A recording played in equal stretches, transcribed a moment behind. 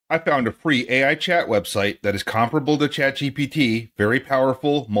I found a free AI chat website that is comparable to ChatGPT, very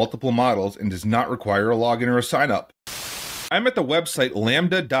powerful, multiple models, and does not require a login or a sign up. I'm at the website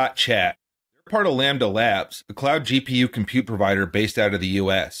lambda.chat. They're part of Lambda Labs, a cloud GPU compute provider based out of the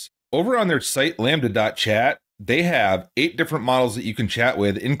US. Over on their site lambda.chat, they have 8 different models that you can chat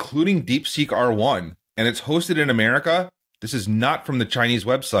with, including DeepSeek R1, and it's hosted in America. This is not from the Chinese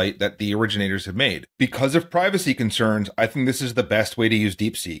website that the originators have made. Because of privacy concerns, I think this is the best way to use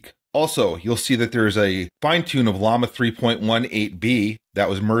DeepSeek. Also, you'll see that there's a fine-tune of Llama 3.18b that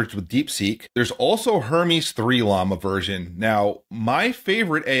was merged with DeepSeek. There's also Hermes 3 Llama version. Now, my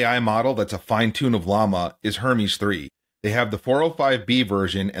favorite AI model that's a fine-tune of Llama is Hermes 3. They have the 405b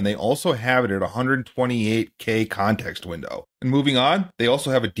version, and they also have it at 128K context window. And moving on, they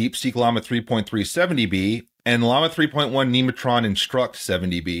also have a DeepSeek Llama 3.370b, and Llama 3.1 Nematron Instruct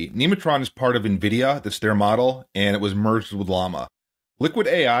 70B. Nematron is part of NVIDIA, that's their model, and it was merged with Llama. Liquid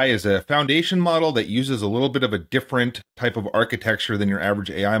AI is a foundation model that uses a little bit of a different type of architecture than your average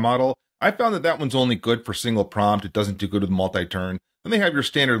AI model. I found that that one's only good for single prompt. It doesn't do good with multi-turn. Then they have your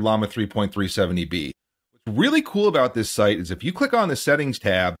standard Llama 3.370B. What's really cool about this site is if you click on the settings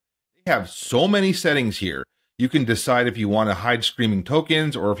tab, they have so many settings here. You can decide if you want to hide streaming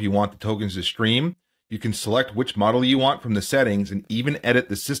tokens or if you want the tokens to stream. You can select which model you want from the settings and even edit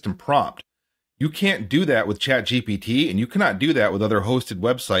the system prompt. You can't do that with ChatGPT, and you cannot do that with other hosted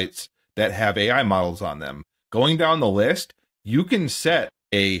websites that have AI models on them. Going down the list, you can set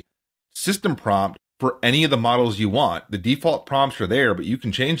a system prompt for any of the models you want. The default prompts are there, but you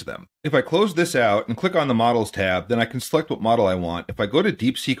can change them. If I close this out and click on the Models tab, then I can select what model I want. If I go to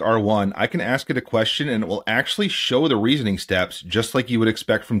DeepSeek R1, I can ask it a question and it will actually show the reasoning steps just like you would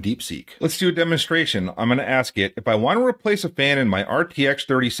expect from DeepSeek. Let's do a demonstration. I'm going to ask it, if I want to replace a fan in my RTX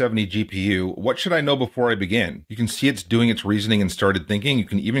 3070 GPU, what should I know before I begin? You can see it's doing its reasoning and started thinking. You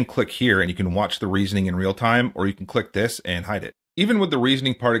can even click here and you can watch the reasoning in real time, or you can click this and hide it. Even with the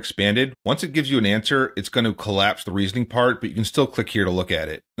reasoning part expanded, once it gives you an answer, it's going to collapse the reasoning part, but you can still click here to look at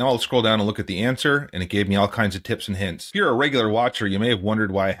it. Now I'll scroll down and look at the answer, and it gave me all kinds of tips and hints. If you're a regular watcher, you may have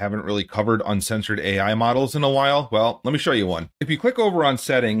wondered why I haven't really covered uncensored AI models in a while. Well, let me show you one. If you click over on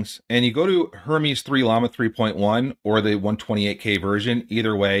settings and you go to Hermes 3 Llama 3.1 or the 128K version,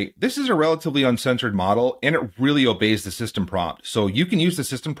 either way, this is a relatively uncensored model and it really obeys the system prompt. So you can use the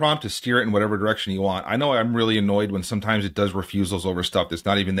system prompt to steer it in whatever direction you want. I know I'm really annoyed when sometimes it does refusals over stuff that's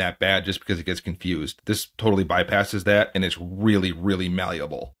not even that bad just because it gets confused. This totally bypasses that, and it's really, really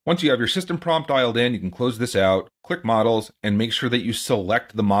malleable. Once you have your system prompt dialed in, you can close this out, click models, and make sure that you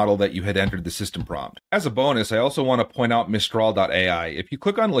select the model that you had entered the system prompt. As a bonus, I also want to point out Mistral.ai. If you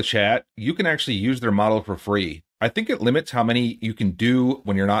click on LeChat, you can actually use their model for free. I think it limits how many you can do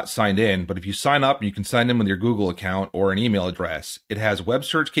when you're not signed in, but if you sign up, you can sign in with your Google account or an email address. It has web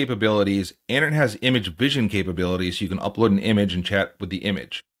search capabilities and it has image vision capabilities, so you can upload an image and chat with the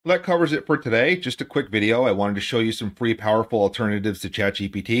image. That covers it for today. Just a quick video. I wanted to show you some free, powerful alternatives to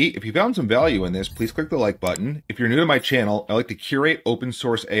ChatGPT. If you found some value in this, please click the like button. If you're new to my channel, I like to curate open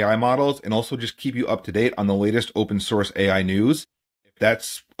source AI models and also just keep you up to date on the latest open source AI news. If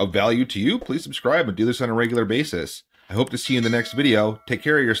that's of value to you, please subscribe and do this on a regular basis. I hope to see you in the next video. Take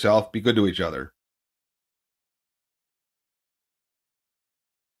care of yourself. Be good to each other.